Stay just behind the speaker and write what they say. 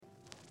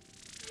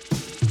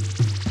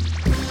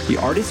The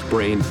artist's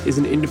brain is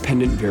an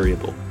independent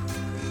variable.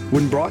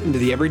 When brought into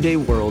the everyday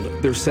world,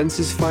 their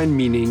senses find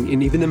meaning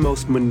in even the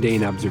most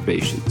mundane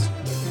observations.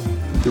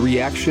 The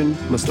reaction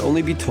must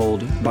only be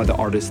told by the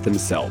artists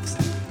themselves.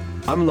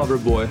 I'm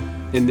Loverboy,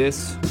 and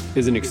this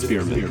is an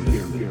experiment.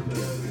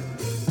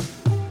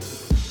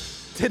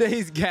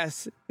 Today's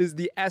guest is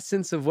the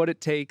essence of what it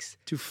takes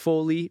to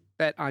fully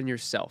bet on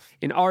yourself.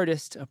 An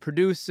artist, a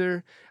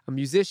producer, a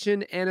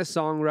musician, and a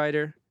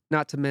songwriter,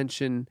 not to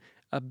mention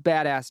a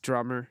badass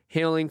drummer,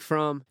 hailing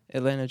from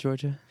Atlanta,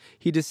 Georgia.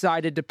 He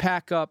decided to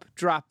pack up,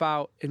 drop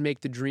out, and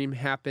make the dream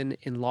happen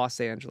in Los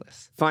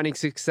Angeles. Finding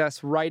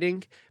success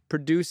writing,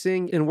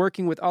 producing, and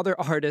working with other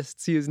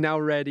artists, he is now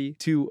ready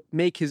to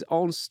make his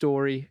own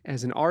story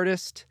as an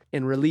artist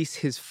and release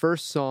his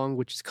first song,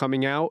 which is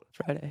coming out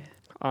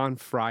on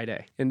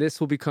Friday. And this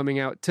will be coming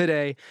out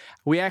today.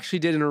 We actually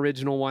did an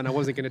original one. I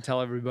wasn't going to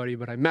tell everybody,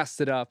 but I messed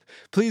it up.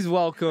 Please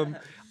welcome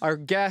our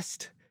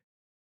guest,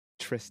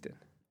 Tristan.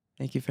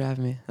 Thank you for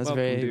having me. That's a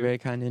very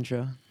kind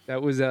intro.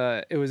 It was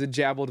a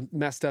jabbled,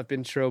 messed up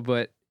intro,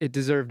 but it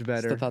deserved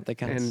better. Still thought that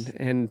counts.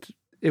 And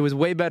it was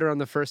way better on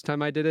the first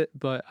time I did it,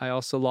 but I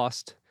also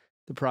lost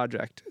the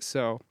project.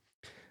 So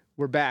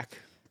we're back.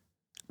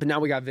 But now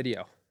we got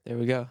video. There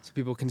we go. So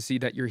people can see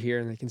that you're here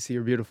and they can see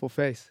your beautiful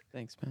face.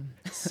 Thanks, man.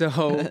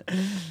 So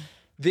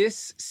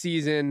this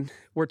season,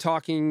 we're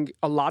talking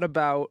a lot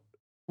about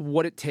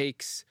what it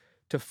takes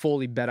to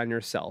fully bet on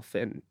yourself.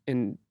 And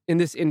in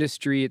this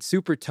industry, it's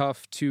super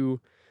tough to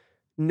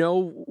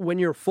know when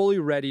you're fully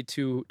ready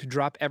to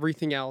drop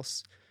everything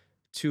else,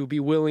 to be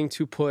willing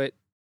to put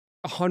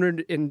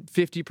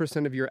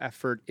 150% of your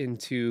effort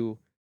into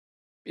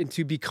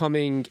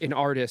becoming an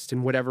artist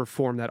in whatever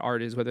form that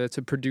art is, whether it's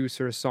a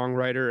producer, a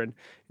songwriter, and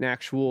an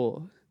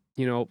actual,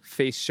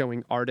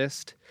 face-showing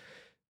artist.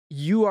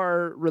 You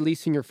are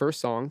releasing your first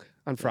song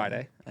on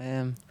Friday. I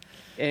am.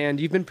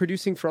 And you've been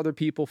producing for other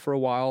people for a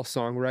while,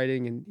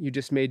 songwriting, and you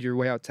just made your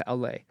way out to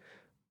LA.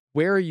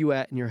 Where are you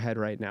at in your head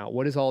right now?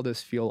 What does all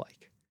this feel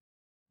like?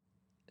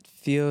 It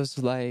feels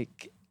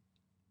like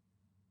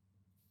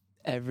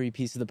every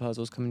piece of the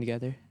puzzle is coming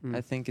together,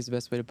 I think is the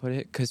best way to put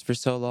it. Because for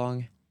so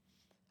long,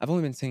 I've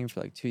only been singing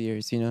for like 2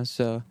 years,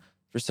 so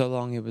for so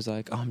long it was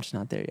like, oh, I'm just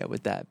not there yet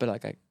with that. But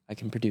like I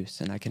can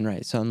produce and I can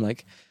write. So I'm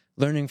like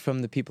learning from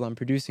the people I'm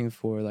producing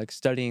for, like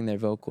studying their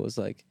vocals,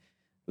 like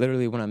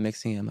literally when I'm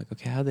mixing it, I'm like,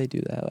 okay, how do they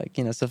do that?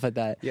 Like, stuff like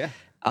that. Yeah.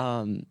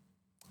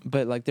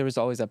 But like there was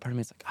always that part of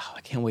me, it's like, oh, I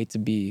can't wait to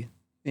be,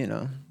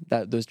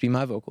 those to be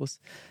my vocals.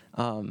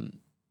 And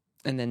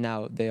then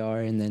now they are,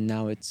 and then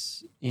now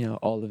it's,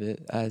 all of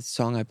it. A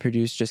song I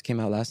produced just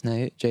came out last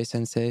night, Jay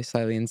Sensei,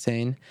 Slightly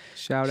Insane.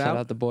 Shout out. Shout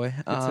out the boy.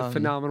 It's a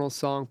phenomenal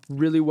song,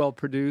 really well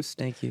produced.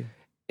 Thank you.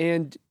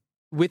 And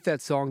with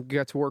that song, you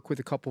got to work with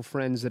a couple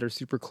friends that are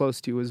super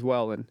close to you as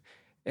well.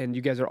 And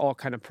you guys are all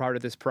kind of part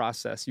of this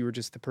process. You were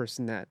just the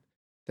person that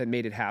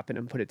made it happen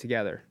and put it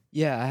together.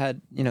 Yeah, I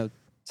had,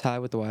 Ty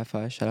with the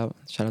Wi-Fi. Shout out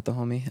the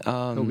homie.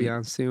 He'll be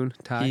on soon,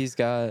 Ty. He's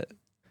got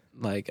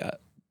like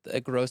a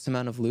gross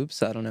amount of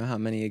loops. I don't know how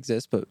many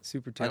exist, but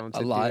super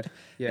talented. A lot. Dude.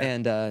 Yeah.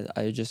 And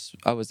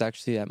I was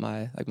actually at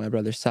my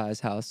brother Sai's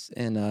house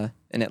in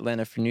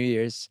Atlanta for New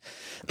Year's,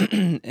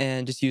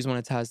 and just used one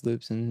of Ty's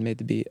loops and made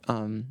the beat.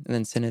 And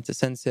then sent it to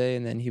Sensei,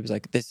 and then he was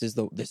like, "This is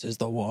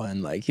the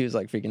one." Like he was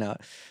like freaking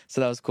out. So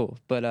that was cool.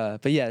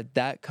 But yeah,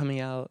 that coming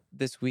out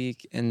this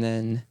week, and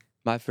then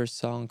my first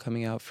song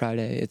coming out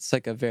Friday. It's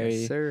like a very.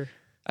 Yes, sir.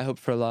 I hope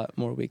for a lot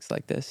more weeks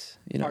like this.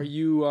 Are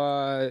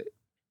you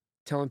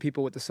telling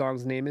people what the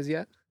song's name is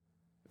yet?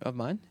 Of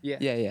mine? Yeah.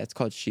 Yeah. It's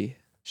called She.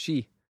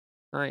 She.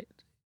 All right.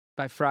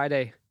 By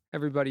Friday,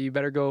 everybody, you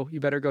better go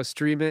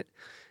stream it.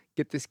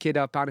 Get this kid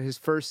up on his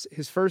first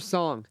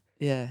song.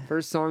 Yeah.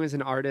 First song as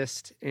an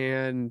artist.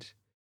 And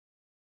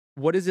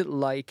what is it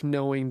like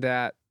knowing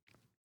that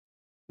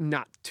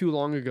not too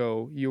long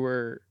ago you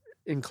were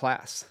in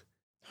class?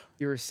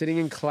 You were sitting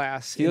in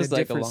class. Feels in a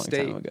like different a long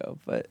state. time ago,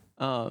 but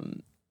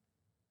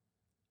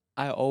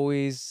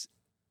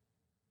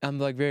I'm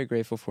like very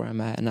grateful for where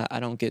I'm at, and I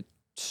don't get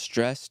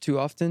stressed too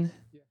often.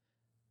 Yeah.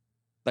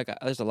 Like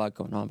there's a lot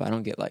going on, but I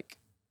don't get like,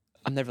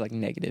 I'm never like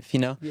negative,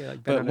 Yeah.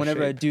 Like but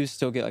whenever I do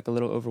still get like a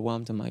little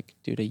overwhelmed, I'm like,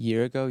 dude, a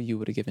year ago you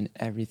would have given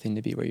everything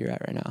to be where you're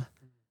at right now.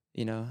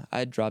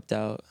 I dropped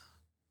out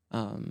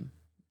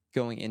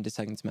going into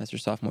second semester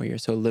sophomore year,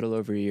 so a little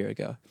over a year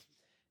ago,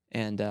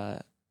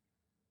 and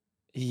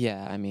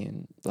yeah, I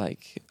mean,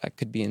 like I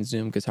could be in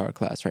Zoom guitar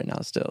class right now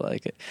still,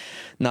 like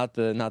not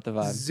the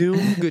vibe.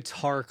 Zoom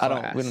guitar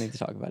class. We don't need to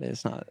talk about it.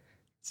 It's not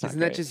Isn't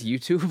great. that just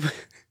YouTube?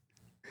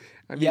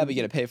 I mean, yeah, but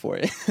you got to pay for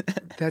it.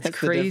 That's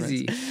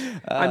crazy.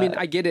 I mean,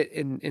 I get it.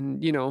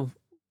 And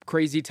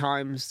crazy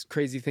times,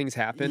 crazy things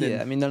happen.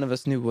 Yeah, I mean, none of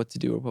us knew what to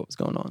do or what was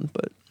going on.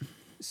 But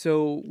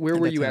so where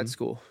were you at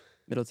school?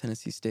 Middle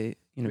Tennessee State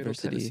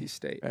University. Middle Tennessee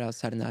State. Right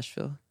outside of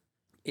Nashville.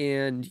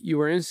 And you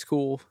were in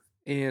school,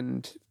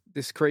 and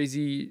this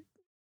crazy,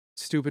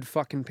 stupid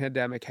fucking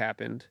pandemic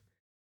happened,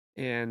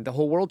 and the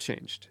whole world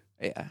changed.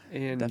 Yeah,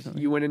 and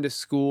definitely. You went into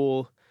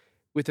school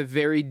with a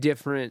very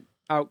different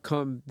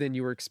outcome than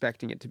you were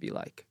expecting it to be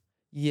like.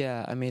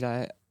 Yeah, I mean,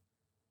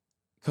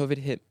 COVID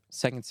hit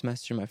second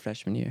semester my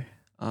freshman year.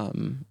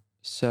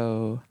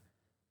 So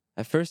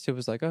at first it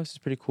was like, oh, this is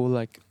pretty cool.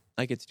 Like,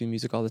 I get to do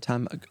music all the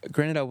time.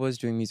 Granted, I was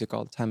doing music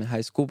all the time in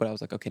high school, but I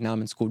was like, okay, now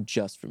I'm in school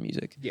just for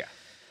music. Yeah.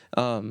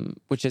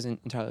 Which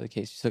isn't entirely the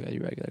case. You still got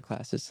your regular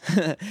classes.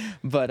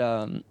 But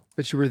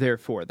you were there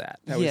for that.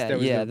 That was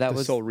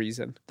the sole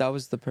reason. That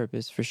was the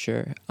purpose for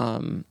sure.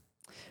 And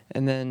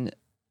then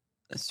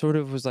I sort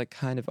of was like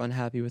kind of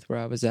unhappy with where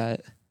I was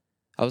at.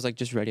 I was like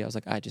just ready. I was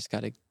like, I just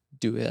gotta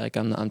do it. Like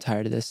I'm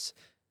tired of this.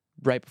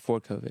 Right before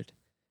COVID,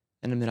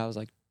 and then I was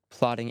like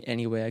plotting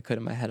any way I could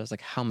in my head. I was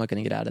like, how am I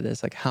gonna get out of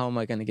this? Like, how am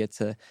I gonna get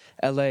to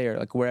LA or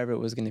like wherever it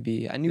was gonna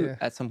be? I knew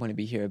at some point it'd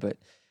be here, but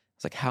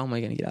it's like, how am I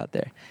gonna get out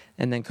there?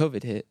 And then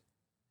COVID hit,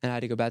 and I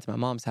had to go back to my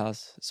mom's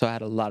house, so I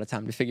had a lot of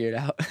time to figure it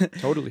out.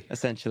 Totally,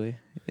 essentially,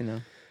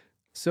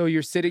 So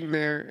you're sitting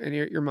there in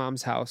your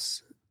mom's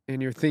house,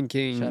 and you're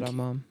thinking, "Shout out,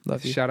 mom,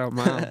 love you." Shout out,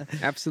 mom.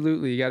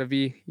 Absolutely, you gotta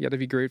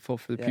be grateful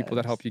for the people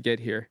that help you get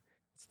here.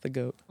 It's the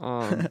GOAT.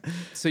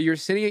 So you're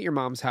sitting at your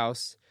mom's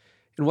house,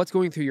 and what's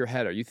going through your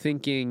head? Are you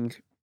thinking,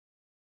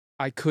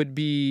 I could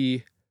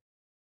be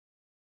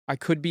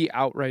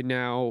out right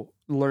now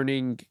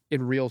learning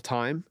in real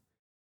time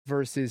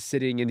versus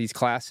sitting in these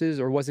classes?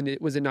 Or was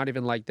it not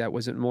even like that?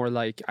 Was it more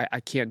like, I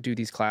can't do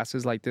these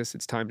classes like this,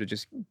 it's time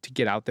to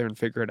get out there and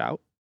figure it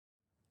out?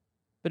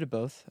 Bit of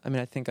both. I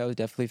mean, I think I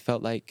definitely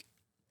felt like,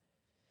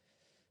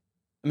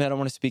 I mean, I don't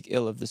want to speak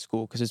ill of the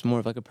school because it's more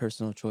of like a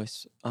personal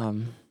choice,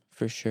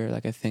 for sure.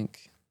 Like, I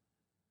think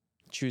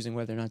choosing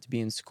whether or not to be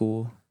in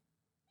school,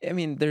 I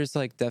mean, there's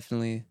like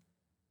definitely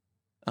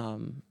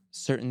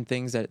certain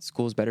things that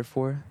school's better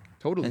for.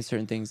 Totally. And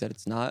certain things that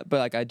it's not. But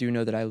like, I do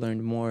know that I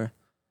learned more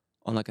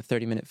on like a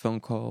 30-minute phone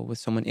call with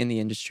someone in the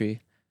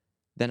industry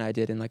than I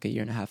did in like a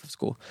year and a half of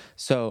school.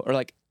 So, or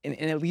like in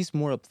at least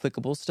more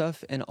applicable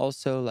stuff. And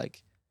also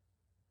like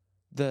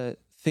the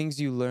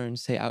things you learn,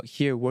 say out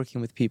here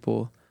working with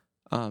people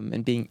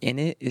and being in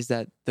it, is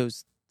that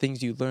those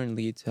things you learn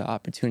lead to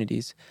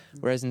opportunities.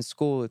 Whereas in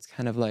school, it's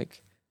kind of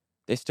like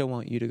they still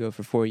want you to go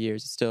for 4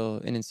 years. It's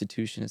still an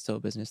institution. It's still a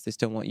business. They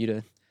still want you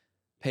to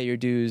pay your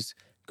dues,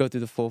 go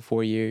through the full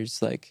 4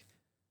 years. Like,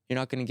 you're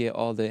not going to get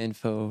all the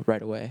info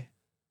right away.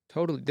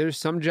 Totally. There's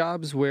some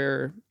jobs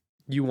where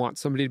you want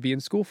somebody to be in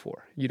school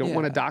for. You don't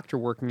want a doctor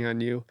working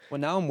on you.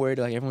 Well, now I'm worried,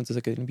 like, everyone's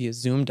like, going to be a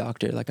Zoom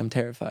doctor. Like, I'm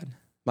terrified.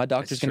 My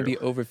doctor's going to be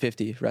over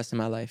 50 the rest of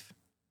my life.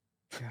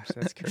 Gosh,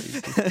 that's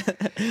crazy.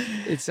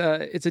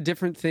 It's a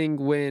different thing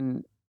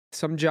when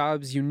some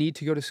jobs you need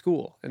to go to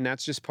school, and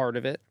that's just part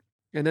of it.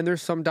 And then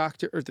there's some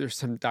doctors, there's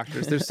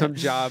some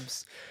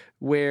jobs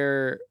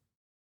where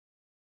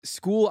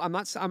school,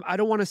 I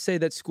don't want to say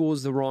that school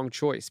is the wrong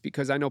choice,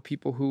 because I know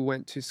people who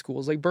went to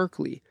schools like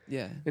Berkeley.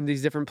 Yeah. And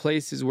these different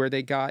places where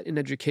they got an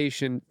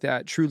education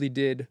that truly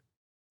did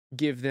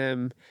give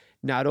them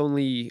not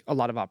only a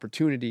lot of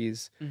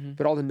opportunities,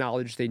 but all the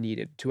knowledge they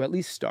needed to at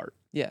least start.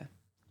 Yeah.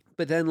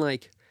 But then,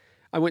 like,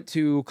 I went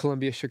to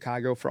Columbia,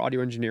 Chicago for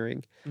audio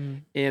engineering,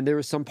 and there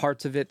were some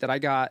parts of it that I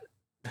got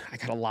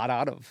a lot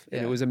out of,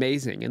 and it was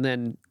amazing. And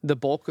then the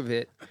bulk of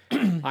it,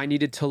 I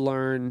needed to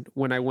learn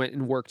when I went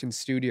and worked in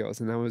studios,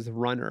 and I was the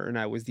runner and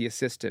I was the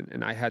assistant,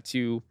 and I had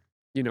to,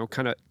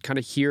 kind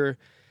of hear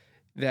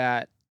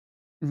that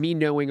me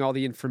knowing all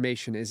the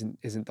information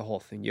isn't the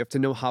whole thing. You have to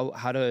know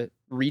how to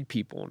read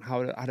people and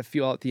how to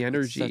feel out the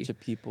energy. It's such a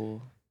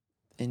people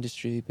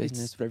industry,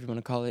 business, whatever you want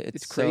to call it.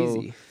 It's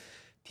crazy. So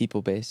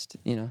people-based,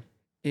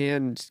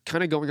 And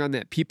kind of going on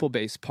that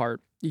people-based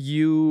part,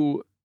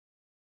 you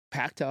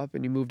packed up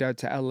and you moved out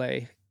to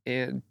LA,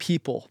 and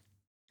people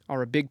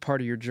are a big part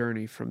of your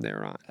journey from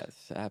there on.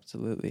 Yes,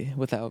 absolutely,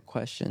 without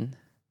question.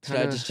 Should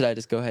I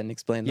just go ahead and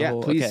explain the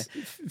whole? Please,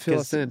 okay, fill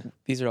us in.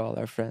 These are all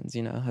our friends,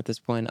 at this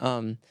point.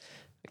 I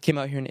came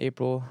out here in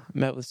April,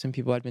 met with some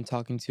people I'd been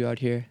talking to out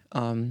here,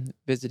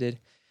 visited,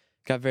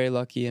 got very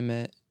lucky and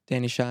met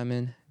Danny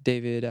Scheinman,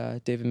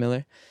 David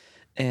Miller.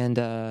 And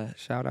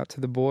shout out to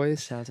the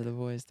boys. Shout out to the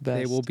boys, the best.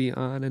 They will be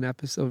on an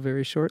episode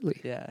very shortly.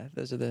 Yeah,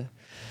 those are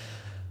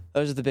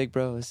the big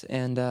bros.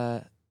 And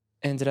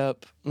ended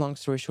up, long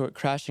story short,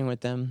 crashing with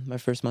them my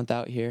first month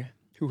out here.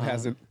 Who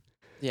hasn't?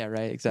 Yeah,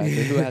 right,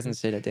 exactly. Who hasn't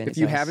stayed at Danny's house?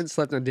 If you haven't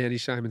slept on Danny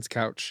Scheinman's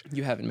couch,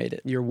 you haven't made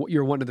it. You're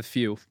one of the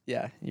few.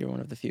 Yeah, you're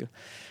one of the few.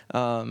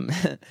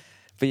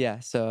 But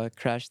yeah, so I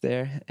crashed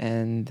there,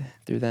 and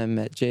through them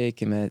met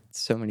Jake and met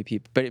so many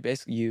people. But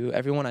basically,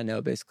 everyone I know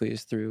basically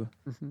is through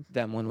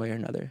them one way or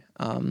another.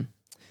 And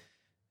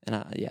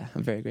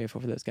I'm very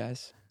grateful for those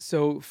guys.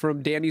 So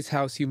from Danny's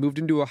house, you moved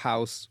into a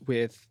house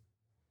with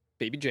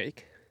baby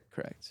Jake.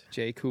 Correct.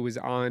 Jake, who was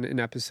on an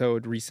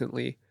episode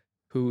recently,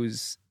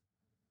 who's,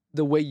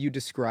 the way you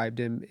described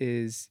him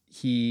is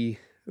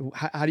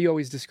how do you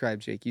always describe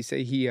Jake? You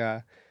say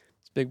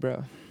it's big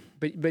bro.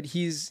 But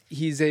he's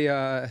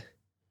a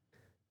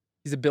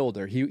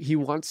builder. He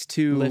wants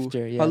to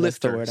lifter. Yeah, a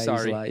lifter. That's the word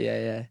I use a lot.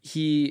 Yeah.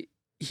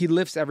 He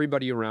lifts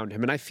everybody around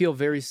him, and I feel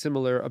very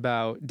similar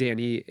about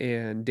Danny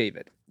and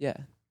David. Yeah.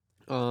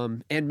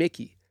 And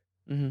Mickey.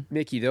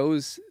 Mickey.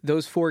 Those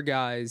four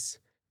guys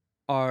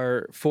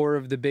are four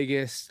of the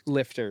biggest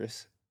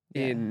lifters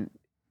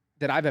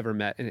that I've ever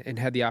met and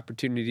had the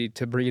opportunity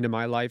to bring into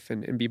my life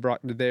and be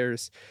brought into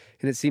theirs.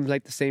 And it seems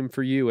like the same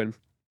for you. And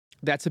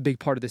that's a big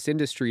part of this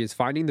industry, is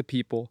finding the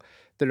people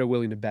that are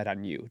willing to bet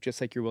on you,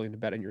 just like you're willing to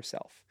bet on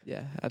yourself.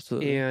 Yeah,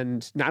 absolutely.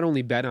 And not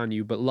only bet on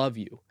you, but love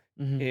you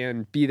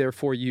and be there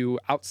for you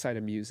outside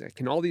of music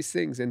and all these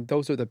things. And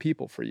those are the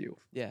people for you.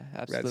 Yeah,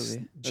 absolutely. That's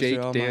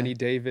Jake, Danny,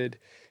 David,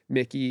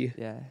 Mickey.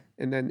 Yeah.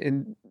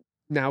 And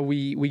now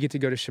we get to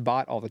go to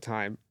Shabbat all the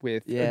time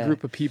with a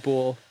group of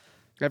people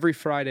every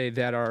Friday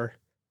that are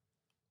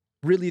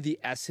really the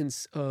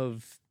essence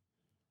of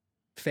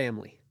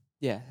family.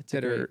 Yeah,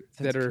 that are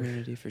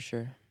community for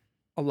sure.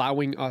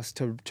 Allowing us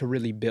to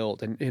really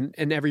build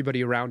and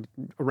everybody around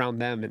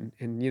them and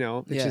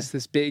it's just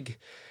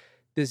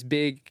this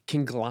big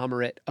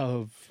conglomerate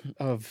of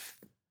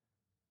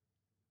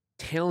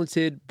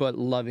talented but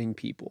loving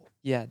people.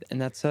 Yeah,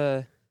 and that's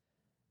a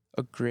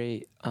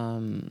great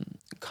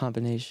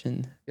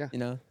combination. Yeah.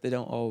 They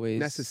don't always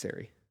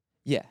necessary.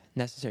 Yeah,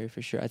 necessary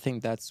for sure. I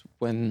think that's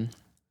when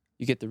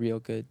you get the real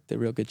good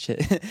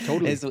shit.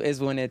 Totally.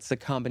 is when it's a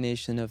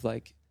combination of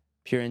like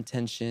pure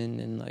intention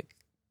and like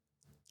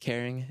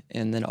caring,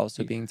 and then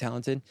also being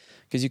talented,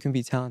 because you can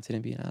be talented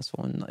and be an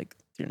asshole and like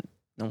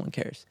no one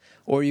cares.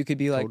 Or you could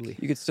be like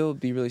you could still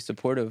be really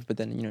supportive, but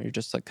then you're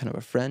just like kind of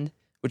a friend,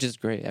 which is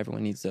great.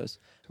 Everyone needs those.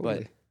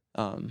 Totally.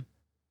 But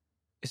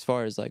as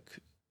far as like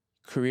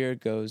career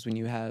goes, when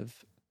you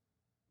have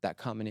that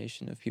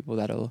combination of people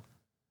that'll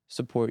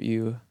support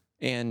you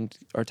and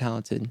are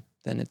talented,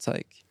 then it's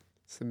like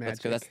it's the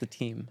magic. That's the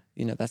team.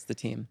 That's the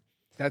team.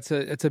 That's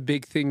a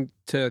big thing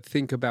to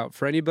think about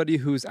for anybody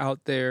who's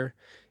out there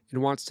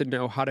and wants to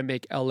know how to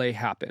make LA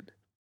happen.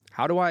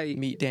 How do I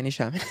meet Danny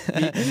Scheinman?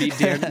 meet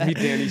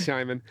Danny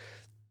Scheinman.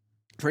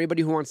 For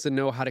anybody who wants to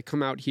know how to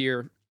come out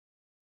here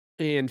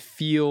and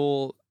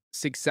feel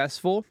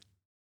successful,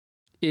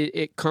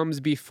 it comes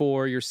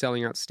before you're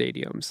selling out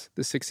stadiums.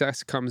 The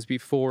success comes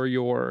before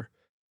you're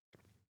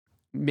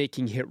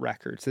making hit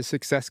records. The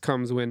success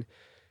comes when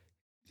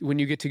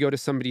you get to go to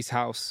somebody's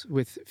house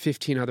with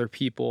 15 other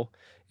people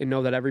and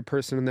know that every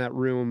person in that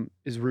room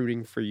is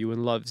rooting for you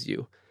and loves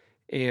you,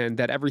 and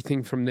that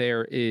everything from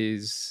there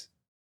is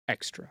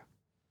extra.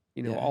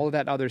 All of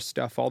that other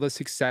stuff, all the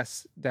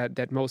success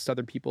that most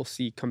other people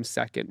see comes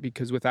second,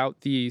 because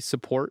without the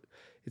support,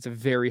 it's a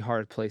very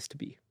hard place to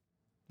be.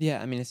 Yeah,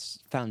 I mean, it's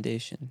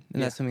foundation,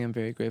 and that's something I'm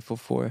very grateful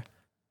for.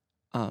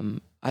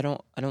 I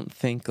don't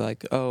think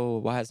like, oh,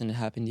 why hasn't it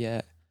happened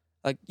yet?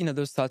 Like,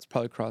 those thoughts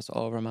probably cross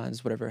all of our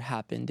minds, whatever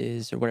happened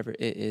is, or whatever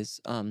it is.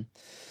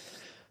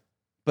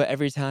 But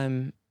every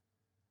time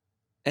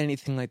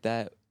anything like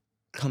that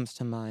comes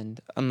to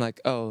mind, I'm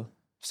like, oh,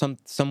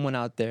 someone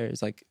out there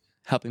is like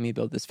helping me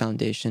build this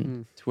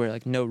foundation to where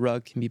like no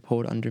rug can be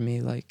pulled under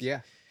me. Like,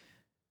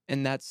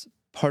 and that's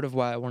part of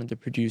why I wanted to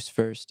produce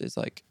first, is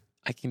like,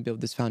 I can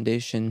build this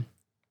foundation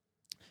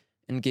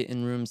and get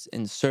in rooms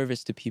in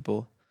service to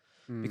people.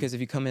 Because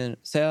if you come in,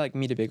 say I like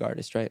meet a big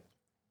artist, right?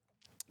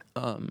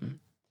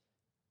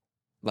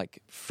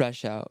 Like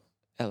fresh out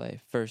LA,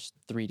 first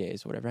 3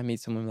 days, whatever. I meet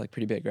someone like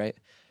pretty big, right?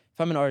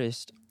 If I'm an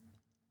artist,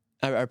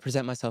 I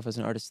present myself as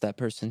an artist to that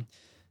person.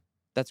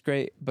 That's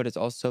great, but it's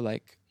also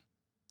like,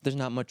 there's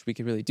not much we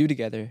could really do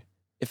together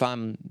if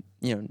I'm,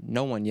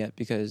 no one yet,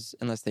 because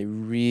unless they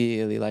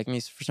really like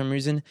me for some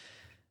reason,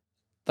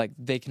 like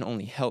they can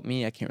only help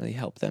me. I can't really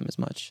help them as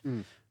much.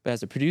 But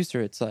as a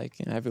producer, it's like,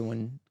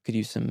 everyone could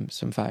use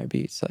some fire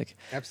beats. Like,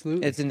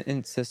 absolutely,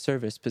 it's a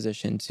service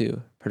position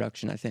to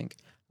production, I think.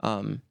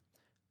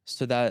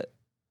 So that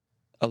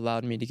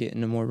allowed me to get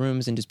into more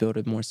rooms and just build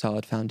a more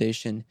solid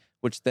foundation,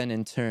 which then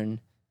in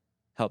turn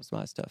helps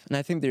my stuff. And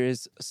I think there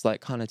is a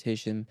slight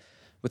connotation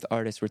with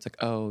artists where it's like,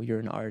 oh, you're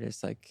an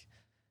artist. Like,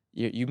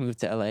 you moved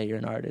to LA, you're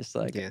an artist.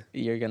 Like,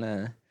 you're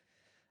gonna,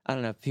 I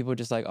don't know, people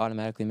just like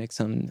automatically make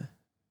some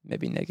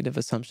maybe negative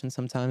assumptions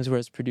sometimes.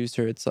 Whereas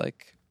producer, it's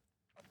like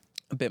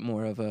a bit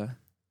more of a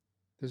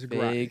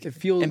vague, it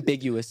feels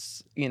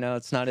ambiguous.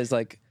 It's not as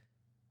like,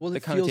 well,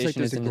 it feels like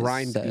there's a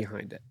grind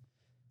behind it.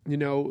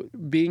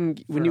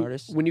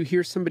 When you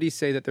hear somebody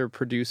say that they're a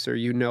producer,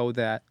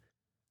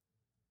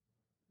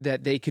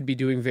 that they could be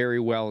doing very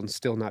well and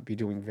still not be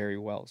doing very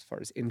well as far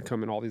as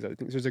income and all these other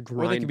things. There's a grind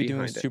behind it. Or they could be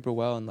doing super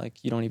well and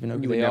like you don't even know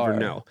who you they never are.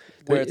 Know.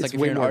 Where it's like, if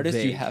you're an artist,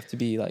 you have to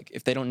be like,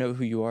 if they don't know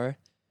who you are,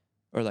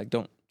 or like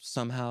don't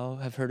somehow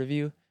have heard of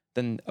you,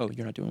 then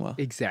you're not doing well.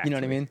 Exactly. You know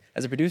what I mean?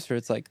 As a producer,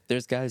 it's like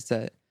there's guys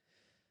that,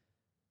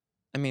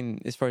 I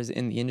mean, as far as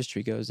in the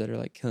industry goes, that are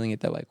like killing it,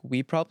 that like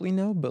we probably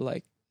know, but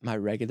like my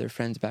regular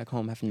friends back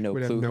home have no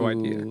clue who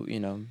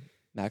idea.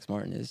 Max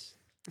Martin is.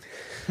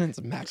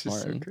 It's Max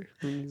Martin.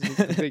 So he's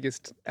like the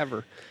biggest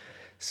ever.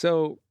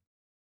 So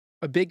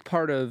a big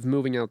part of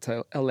moving out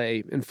to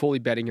LA and fully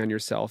betting on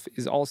yourself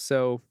is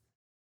also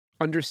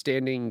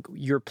understanding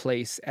your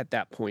place at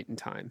that point in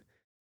time.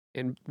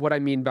 And what I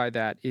mean by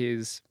that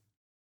is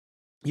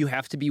you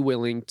have to be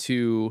willing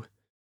to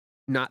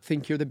not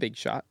think you're the big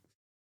shot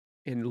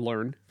and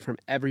learn from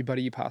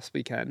everybody you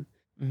possibly can.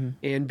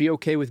 and be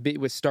okay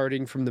with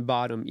starting from the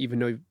bottom, even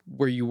though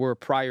where you were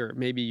prior,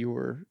 maybe you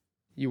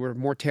were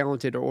more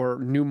talented or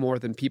knew more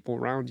than people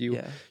around you.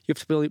 Yeah. You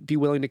have to be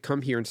willing to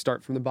come here and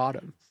start from the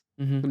bottom.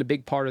 And a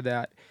big part of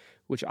that,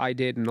 which I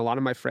did and a lot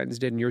of my friends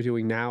did and you're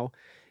doing now,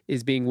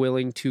 is being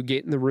willing to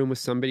get in the room with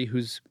somebody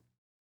who's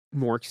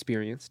more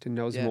experienced and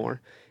knows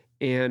more,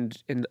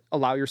 and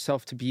allow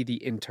yourself to be the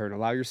intern,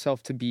 allow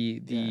yourself to be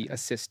the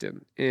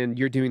assistant. And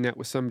you're doing that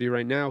with somebody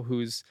right now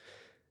who's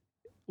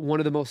one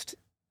of the most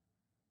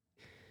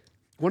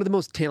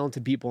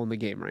talented people in the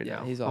game right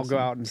now. He's awesome. I'll go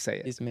out and say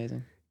it. He's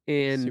amazing.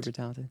 And super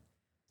talented.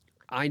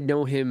 I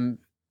know him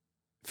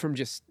from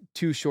just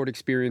 2 short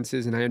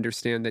experiences, and I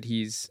understand that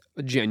he's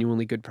a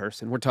genuinely good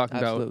person. We're talking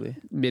about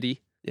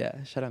Mitty.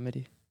 Yeah, shout out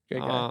Mitty.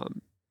 Great guy.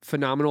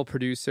 Phenomenal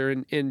producer,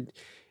 and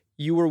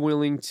you were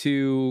willing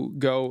to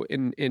go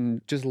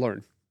and just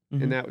learn.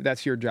 And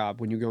that's your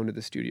job when you go into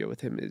the studio with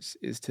him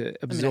is to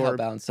absorb. I mean, help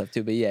out and stuff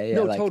too, but yeah.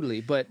 No,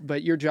 totally.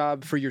 But your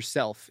job for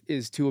yourself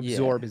is to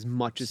absorb as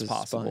much as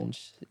possible.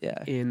 Sponge.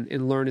 Yeah.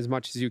 And learn as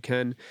much as you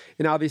can,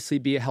 and obviously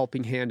be a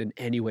helping hand in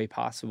any way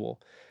possible.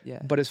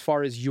 Yeah. But as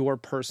far as your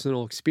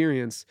personal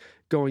experience,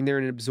 going there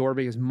and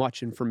absorbing as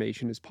much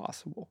information as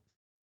possible.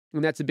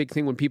 And that's a big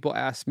thing when people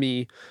ask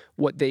me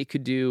what they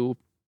could do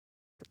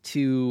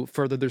to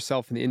further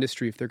themselves in the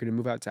industry if they're going to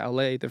move out to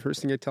LA. The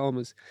first thing I tell them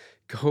is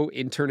go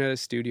intern at a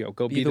studio.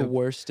 Go be the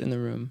worst in the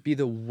room. Be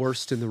the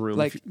worst in the room.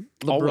 Like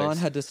LeBron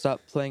had to stop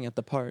playing at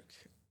the park.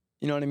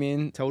 You know what I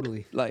mean?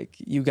 Totally. Like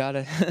you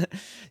gotta,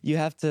 you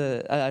have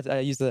to. I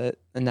use the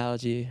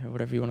analogy or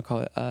whatever you want to call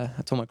it. I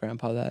told my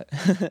grandpa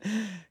that.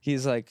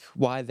 He's like,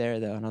 "Why there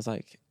though?" And I was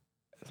like,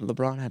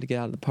 "LeBron had to get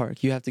out of the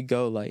park. You have to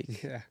go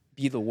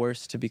be the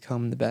worst to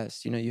become the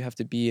best. You know, you have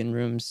to be in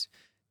rooms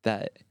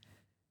that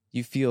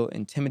you feel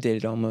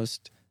intimidated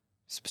almost,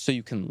 so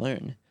you can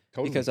learn.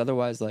 Totally. Because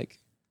otherwise, like,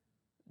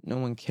 no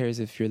one cares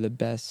if you're the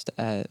best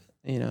at,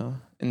 you know,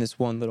 in this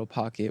one little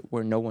pocket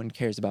where no one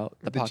cares about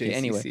the pocket JCC.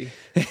 Anyway.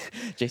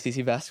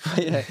 JCC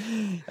basketball, yeah.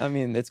 I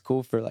mean, it's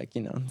cool for, like,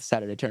 you know,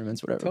 Saturday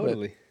tournaments, whatever.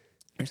 Totally.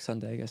 Or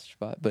Sunday, I guess,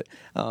 spot. But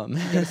you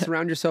gotta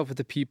surround yourself with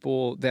the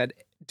people that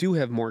do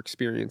have more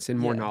experience and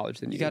more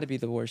knowledge than you. You got to be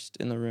the worst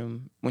in the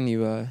room when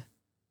you.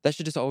 That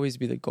should just always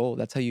be the goal.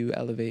 That's how you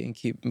elevate and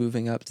keep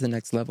moving up to the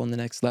next level. And the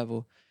next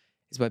level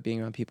is by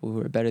being around people who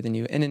are better than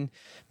you. And in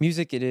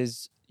music, it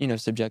is, you know,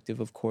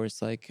 subjective, of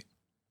course. Like,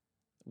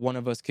 one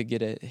of us could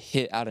get a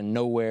hit out of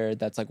nowhere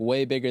that's, like,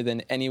 way bigger than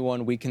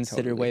anyone we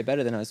consider way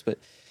better than us. But,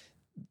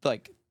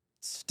 like,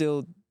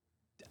 still,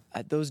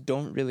 those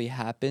don't really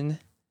happen.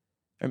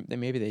 Or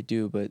maybe they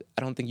do, but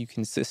I don't think you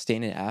can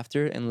sustain it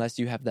after unless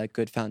you have that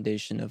good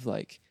foundation of,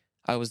 like,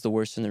 I was the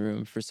worst in the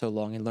room for so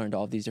long and learned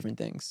all these different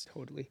things.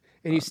 Totally.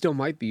 And you still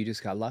might be, you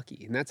just got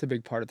lucky. And that's a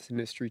big part of this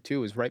industry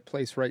too, is right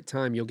place, right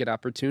time. You'll get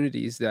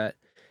opportunities that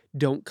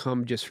don't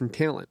come just from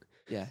talent.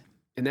 Yeah.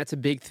 And that's a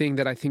big thing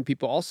that I think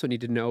people also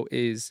need to know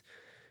is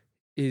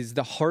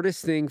the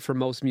hardest thing for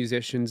most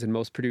musicians and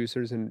most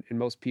producers and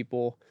most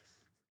people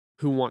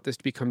who want this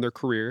to become their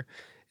career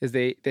is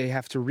they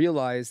have to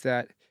realize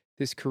that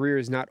this career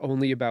is not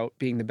only about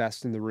being the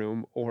best in the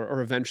room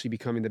or eventually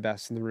becoming the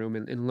best in the room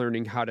and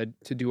learning how to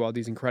do all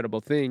these incredible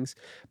things,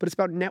 but it's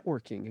about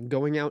networking and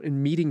going out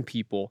and meeting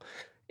people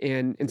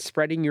and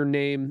spreading your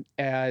name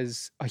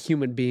as a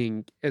human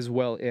being as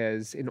well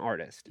as an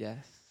artist. Yeah.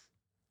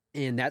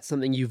 And that's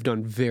something you've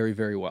done very,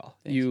 very well.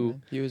 Thanks,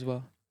 you as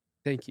well.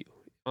 Thank you.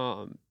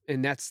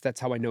 And that's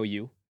how I know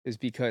you. Is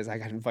because I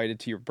got invited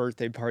to your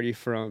birthday party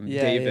from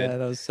David. Yeah,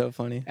 that was so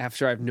funny.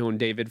 After I've known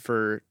David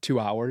for 2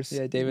 hours.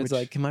 Yeah, David's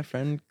like, can my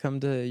friend come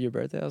to your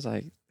birthday? I was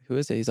like, who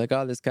is it? He's like,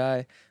 oh, this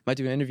guy. Might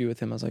do an interview with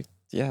him. I was like,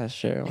 yeah,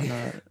 sure, why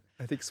not?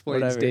 I think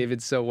explains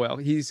David so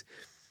well.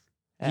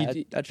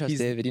 I trust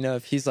David. You know,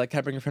 if he's like, can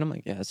I bring a friend? I'm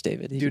like, yeah, it's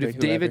David. Dude, if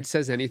David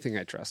says anything,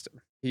 I trust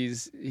him.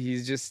 He's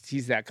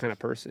that kind of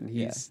person.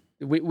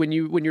 When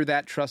you're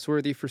that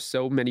trustworthy for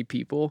so many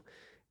people,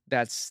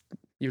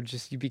 you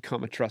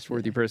become a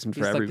trustworthy person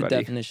for everybody. Like the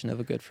definition of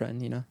a good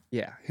friend, you know?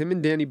 Yeah. Him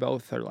and Danny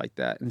both are like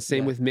that. And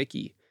same with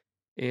Mickey.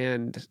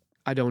 And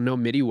I don't know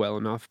Mitty well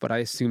enough, but I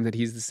assume that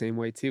he's the same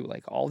way too.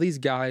 Like all these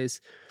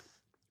guys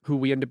who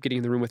we end up getting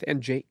in the room with,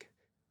 and Jake,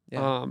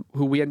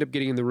 who we end up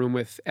getting in the room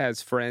with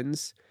as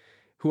friends,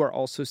 who are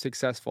also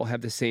successful, have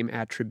the same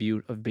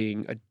attribute of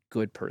being a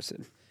good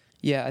person.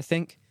 Yeah, I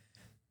think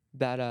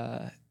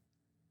that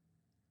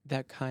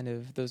that kind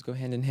of, those go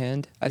hand in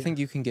hand. I think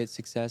you can get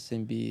success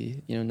and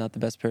be, you know, not the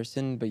best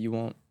person, but you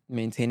won't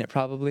maintain it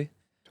probably.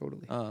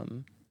 Totally.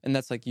 And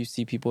that's like, you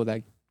see people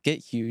that get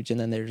huge and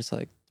then they're just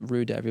like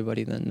rude to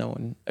everybody, then no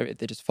one,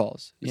 it just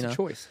falls, you know? It's a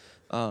choice.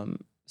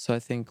 So I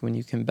think when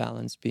you can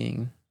balance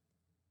being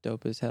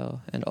dope as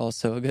hell and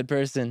also a good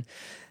person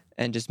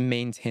and just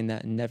maintain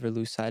that and never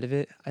lose sight of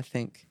it, I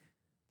think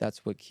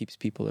that's what keeps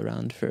people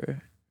around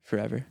for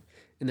forever.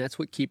 And that's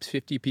what keeps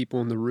 50 people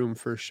in the room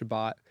for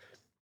Shabbat,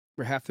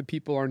 where half the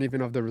people aren't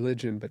even of the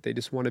religion, but they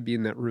just want to be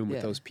in that room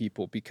with those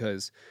people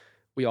because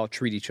we all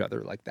treat each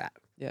other like that.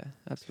 Yeah,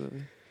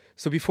 absolutely.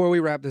 So before we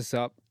wrap this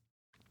up,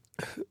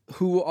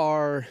 who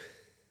are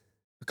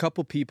a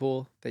couple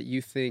people that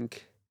you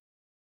think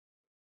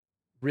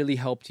really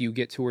helped you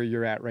get to where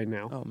you're at right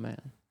now. Oh,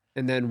 man.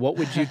 And then what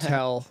would you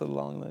tell... That's a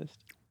long list.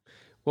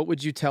 What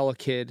would you tell a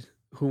kid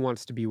who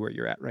wants to be where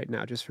you're at right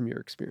now, just from your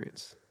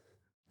experience?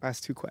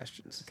 Last 2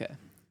 questions. Okay.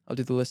 I'll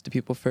do the list of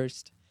people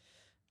first.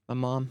 My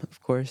mom, of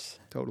course.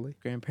 Totally.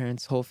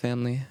 Grandparents, whole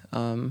family. I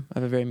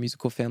have a very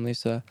musical family,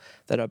 so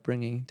that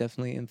upbringing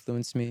definitely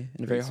influenced me.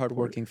 And a very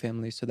hardworking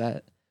family, so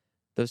that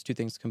those 2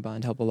 things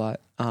combined help a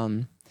lot.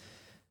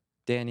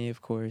 Danny,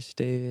 of course,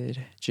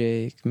 David,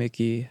 Jake,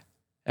 Mickey,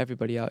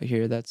 everybody out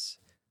here that's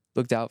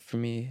looked out for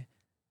me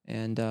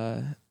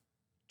and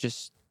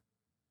just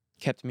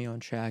kept me on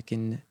track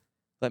and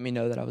let me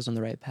know that I was on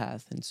the right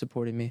path and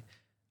supported me.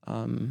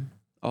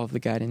 All of the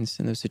guidance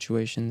in those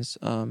situations.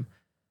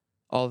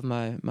 All of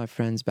my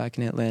friends back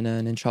in Atlanta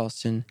and in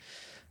Charleston,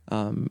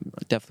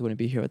 definitely wouldn't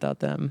be here without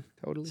them.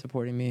 Totally.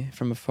 Supporting me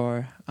from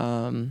afar.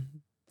 Man,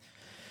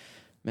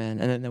 and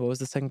then what was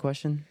the second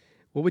question?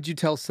 What would you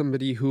tell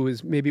somebody who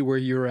is maybe where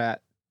you're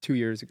at 2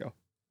 years ago?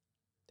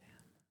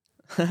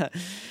 Damn.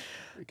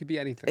 It could be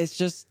anything. It's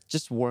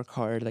just work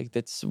hard. Like,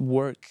 that's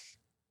work.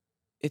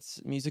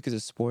 Music is a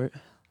sport.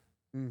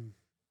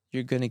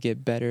 You're going to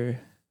get better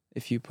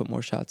if you put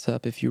more shots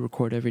up, if you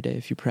record every day,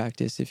 if you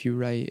practice, if you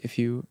write, if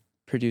you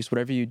produce,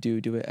 whatever you do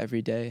it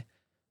every day.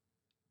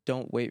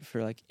 Don't wait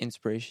for like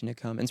inspiration to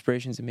come.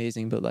 Inspiration is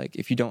amazing, but like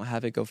if you don't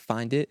have it, go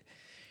find it.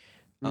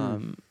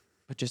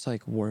 But just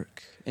like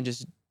work and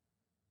just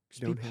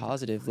be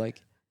positive.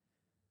 Like,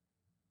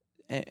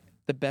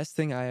 the best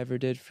thing I ever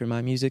did for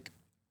my music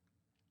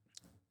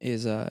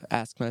is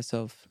ask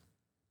myself,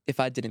 if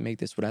I didn't make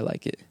this, would I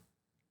like it?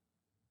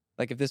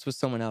 Like, if this was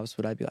someone else,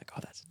 would I be like, oh,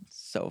 that's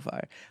so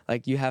fire?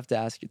 Like, you have to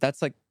ask.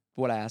 That's like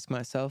what I ask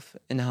myself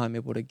and how I'm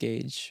able to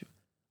gauge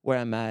where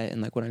I'm at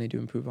and like what I need to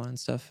improve on and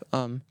stuff.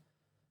 And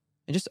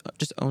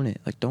just own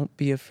it. Like, don't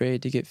be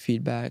afraid to get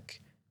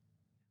feedback,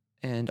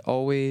 and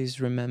always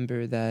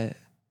remember that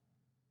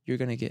you're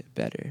gonna get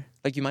better.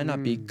 Like, you might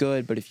not be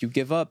good, but if you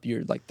give up,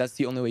 you're like, that's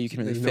the only way you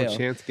can really fail. There's no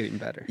chance getting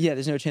better. Yeah,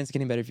 there's no chance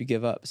getting better if you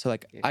give up. So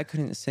like, I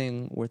couldn't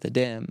sing worth a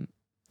damn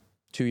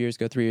 2 years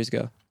ago, 3 years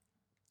ago.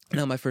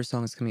 Now my first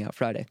song is coming out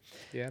Friday.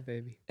 Yeah,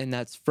 baby. And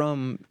that's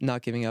from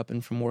not giving up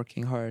and from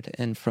working hard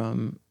and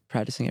from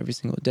practicing every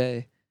single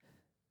day.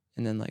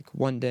 And then like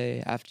one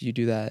day after you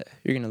do that,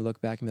 you're going to look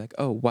back and be like,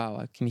 oh, wow,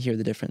 I can hear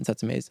the difference.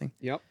 That's amazing.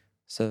 Yep.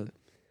 So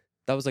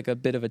that was like a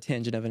bit of a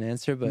tangent of an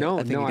answer, but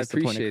I think it gets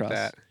the point appreciate across.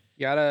 That.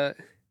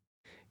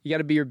 You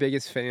gotta be your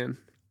biggest fan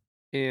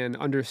and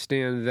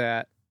understand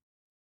that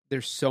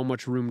there's so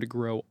much room to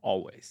grow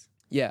always.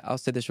 Yeah, I'll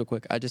say this real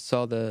quick. I just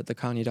saw the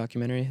Kanye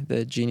documentary,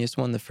 the Genius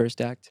one, the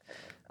first act.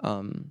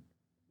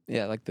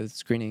 Yeah, like the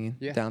screening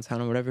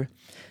downtown or whatever.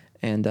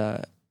 And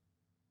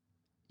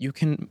you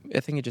can, I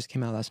think it just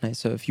came out last night.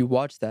 So if you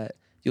watch that,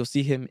 you'll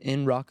see him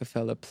in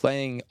Rockefeller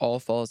playing All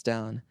Falls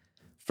Down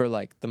for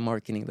like the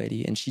marketing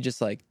lady. And she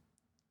just like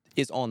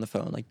is on the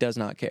phone, like does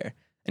not care.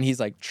 And he's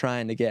like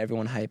trying to get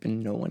everyone hype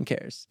and no one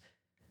cares.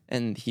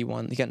 And he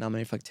got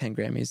nominated for like 10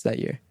 Grammys that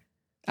year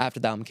after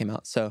the album came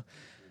out. So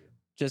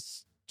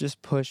just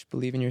push,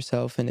 believe in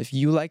yourself. And if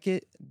you like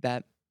it,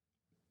 that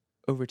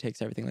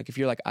overtakes everything. Like if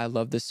you're like, I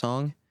love this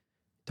song,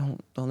 don't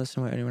listen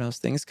to what anyone else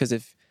thinks. Because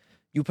if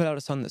you put out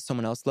a song that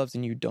someone else loves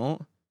and you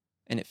don't,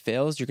 and it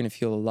fails, you're going to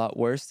feel a lot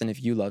worse than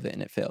if you love it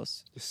and it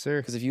fails. Yes,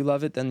 sir. Because if you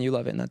love it, then you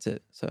love it and that's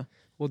it. So,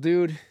 well,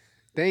 dude,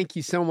 thank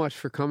you so much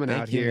for coming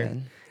out here.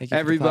 Man. Thank you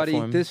Everybody, for the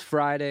platform. This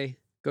Friday,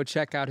 go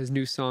check out his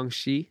new song,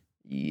 She.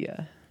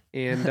 Yeah.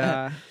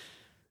 And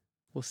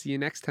we'll see you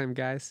next time,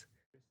 guys.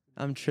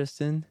 I'm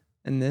Tristan,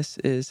 and this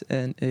is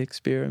an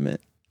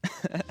experiment.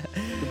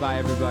 Goodbye,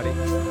 everybody.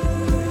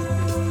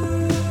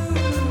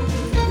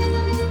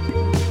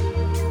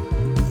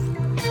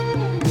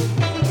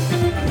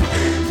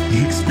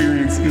 The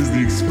experience is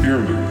the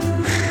experiment.